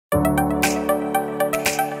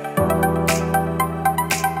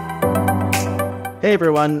Hey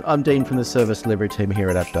everyone, I'm Dean from the Service Delivery team here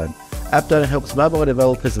at Appdome. Appdome helps mobile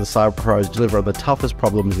developers and cyber pros deliver on the toughest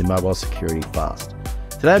problems in mobile security fast.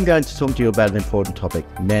 Today I'm going to talk to you about an important topic,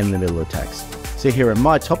 man-in-the-middle attacks. So here are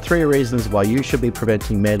my top 3 reasons why you should be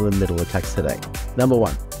preventing man-in-the-middle attacacks today. Number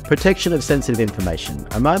 1. Protection of sensitive information.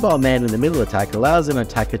 A mobile man-in-the-middle attack allows an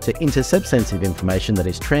attacker to intercept sensitive information that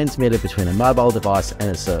is transmitted between a mobile device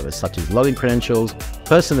and a server, such as login credentials,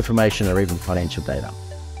 personal information, or even financial data.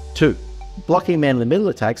 2. Blocking man-in-the-middle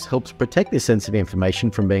attacks helps protect this sensitive information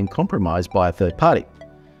from being compromised by a third party.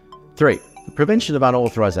 3. Prevention of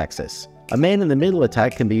unauthorized access. A man-in-the-middle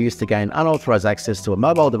attack can be used to gain unauthorized access to a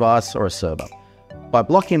mobile device or a server. By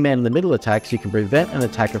blocking man-in-the-middle attacks, you can prevent an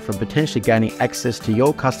attacker from potentially gaining access to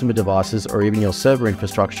your customer devices or even your server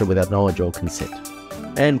infrastructure without knowledge or consent.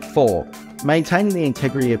 And 4. Maintaining the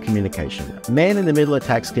integrity of communication. Man-in-the-middle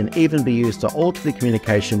attacks can even be used to alter the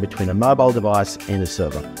communication between a mobile device and a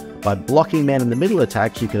server. By blocking man-in-the-middle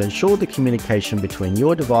attacks, you can ensure the communication between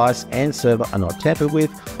your device and server are not tampered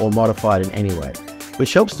with or modified in any way,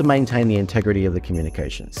 which helps to maintain the integrity of the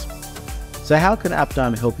communications. So how can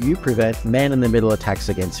Appdome help you prevent man-in-the-middle attacks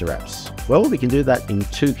against your apps? Well, we can do that in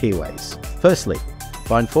 2 key ways. Firstly,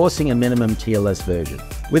 by enforcing a minimum TLS version.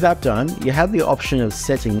 With Appdome, you have the option of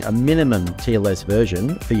setting a minimum TLS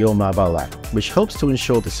version for your mobile app, which helps to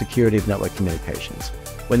ensure the security of network communications.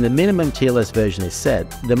 When the minimum TLS version is set,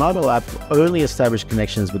 the mobile app will only establish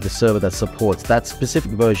connections with the server that supports that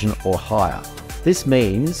specific version or higher. This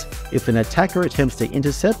means if an attacker attempts to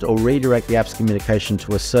intercept or redirect the app's communication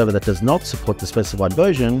to a server that does not support the specified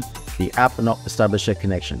version, the app will not establish a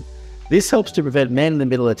connection. This helps to prevent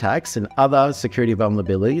man-in-the-middle attacks and other security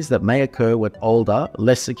vulnerabilities that may occur when older,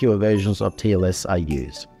 less secure versions of TLS are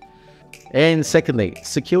used. And secondly,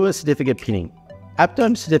 secure certificate pinning.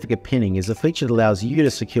 Appdome certificate pinning is a feature that allows you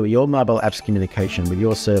to secure your mobile app's communication with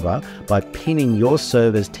your server by pinning your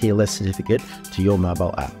server's TLS certificate to your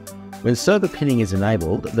mobile app. When server pinning is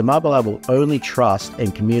enabled, the mobile app will only trust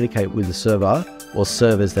and communicate with the server or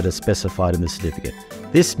servers that are specified in the certificate.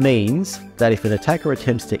 This means that if an attacker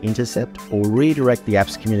attempts to intercept or redirect the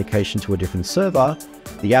app's communication to a different server,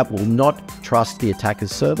 the app will not trust the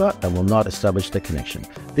attacker's server and will not establish the connection.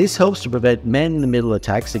 This helps to prevent man-in-the-middle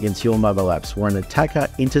attacks against your mobile apps where an attacker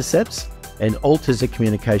intercepts and alters the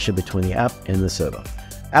communication between the app and the server.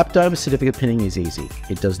 Appdome certificate pinning is easy.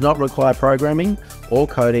 It does not require programming or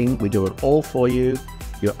coding. We do it all for you.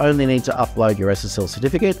 You only need to upload your SSL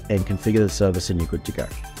certificate and configure the service and you're good to go.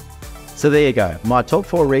 So there you go, my top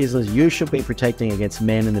 4 reasons you should be protecting against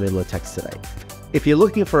man-in-the-middle attacks today. If you're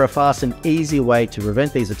looking for a fast and easy way to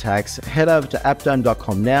prevent these attacks, head over to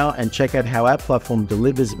appdome.com now and check out how our platform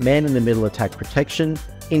delivers man-in-the-middle attack protection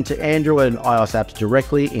into Android and iOS apps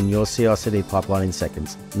directly in your CI/CD pipeline in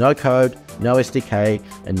seconds. No code, no SDK,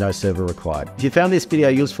 and no server required. If you found this video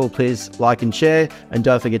useful, please like and share, and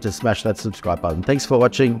don't forget to smash that subscribe button. Thanks for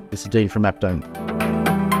watching. This is Dean from Appdome.